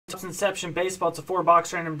Topps Inception Baseball. It's a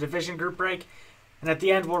 4-box random division group break. And at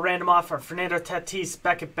the end, we'll random off our Fernando Tatis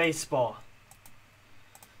Beckett Baseball.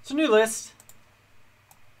 It's a new list.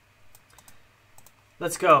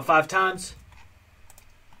 Let's go. 5 times.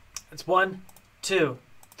 It's 1, 2,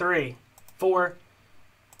 3, 4,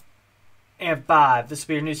 and 5. This will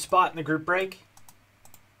be your new spot in the group break.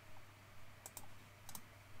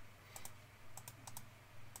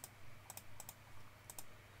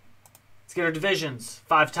 Let's get our divisions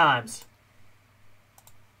 5 times.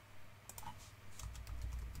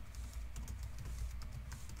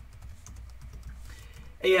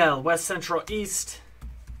 AL, West, Central, East.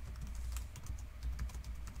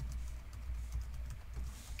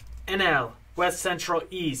 NL, West, Central,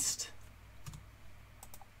 East.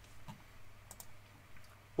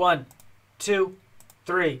 1, 2,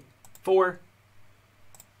 3, 4,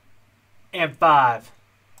 and 5.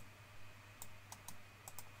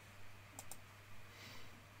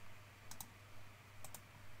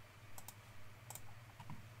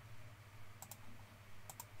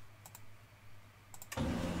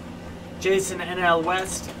 Jason, NL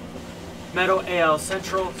West. Metal, AL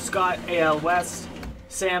Central. Scott, AL West.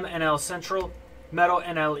 Sam, NL Central. Metal,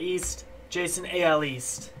 NL East. Jason, AL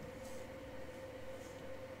East.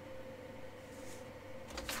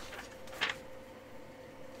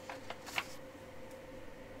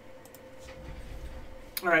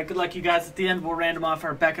 Alright, good luck you guys. At the end, we'll random off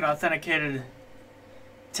our Beckett Authenticated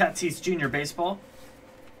Tatis Jr. Baseball.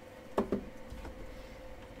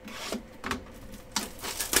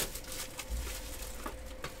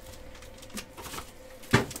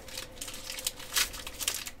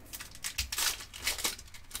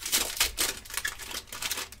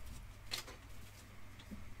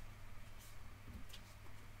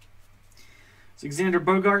 Alexander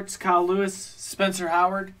Bogarts, Kyle Lewis, Spencer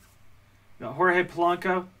Howard, Jorge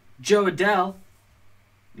Polanco, Joe Adele,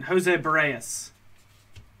 and Jose Barrios.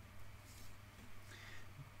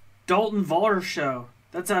 Dalton Varsho,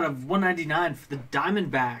 that's out of 199 for the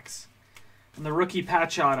Diamondbacks. And the rookie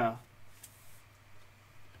patch auto.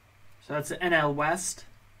 So that's the NL West.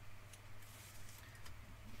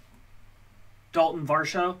 Dalton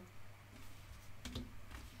Varsho.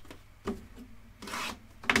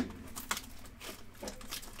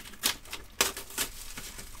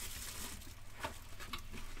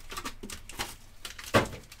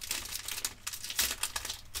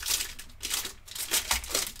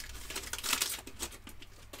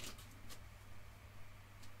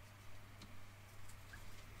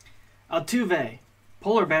 Altuve,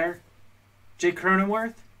 Polar Bear, Jake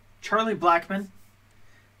Cronenworth, Charlie Blackmon,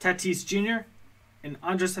 Tatis Jr., and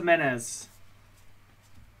Andres Jimenez.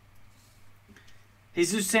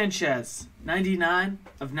 Jesus Sanchez, 99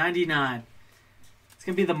 of 99. It's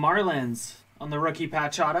going to be the Marlins on the rookie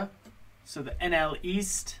patch auto. So the NL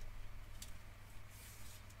East.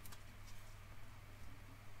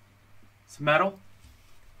 It's metal.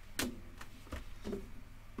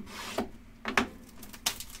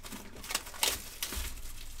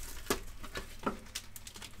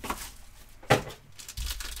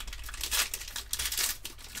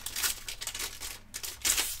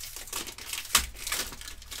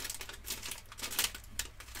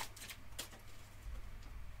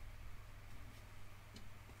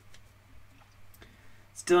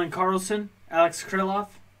 Dylan Carlson, Alex Krylov,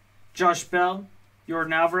 Josh Bell,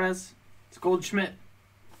 Jordan Alvarez, Goldschmidt,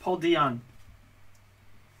 Paul DeJong.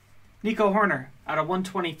 Nico Horner out of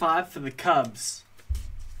 125 for the Cubs.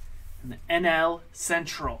 And the NL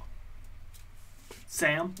Central.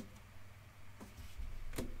 Sam.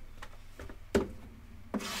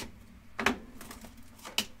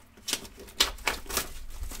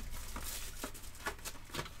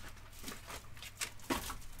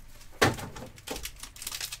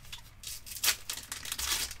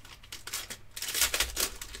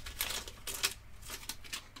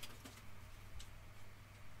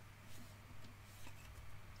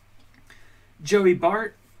 Joey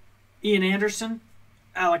Bart, Ian Anderson,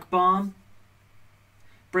 Alec Baum,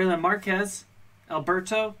 Braylon Marquez,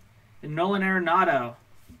 Alberto, and Nolan Arenado.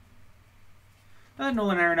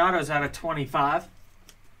 Nolan Arenado's out of 25.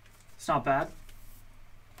 It's not bad.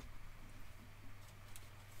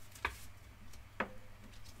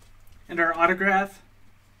 And our autograph,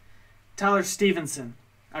 Tyler Stevenson,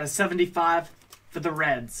 out of 75 for the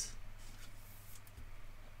Reds.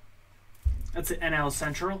 That's the NL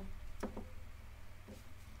Central.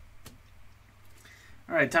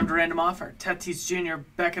 All right, time to random off our Tatis Jr.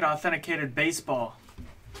 Beckett Authenticated Baseball.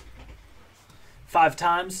 5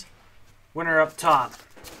 times. Winner up top.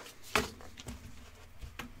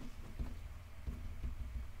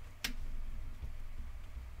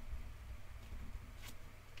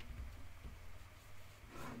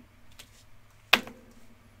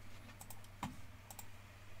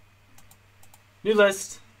 New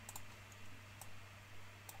list.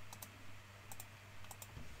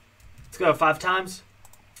 Let's go 5 times.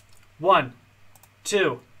 1,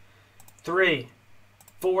 2, 3,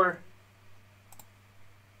 4,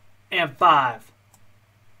 and 5.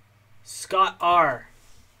 Scott R.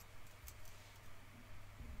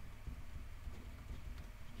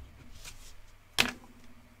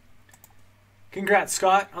 Congrats,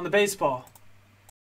 Scott, on the baseball.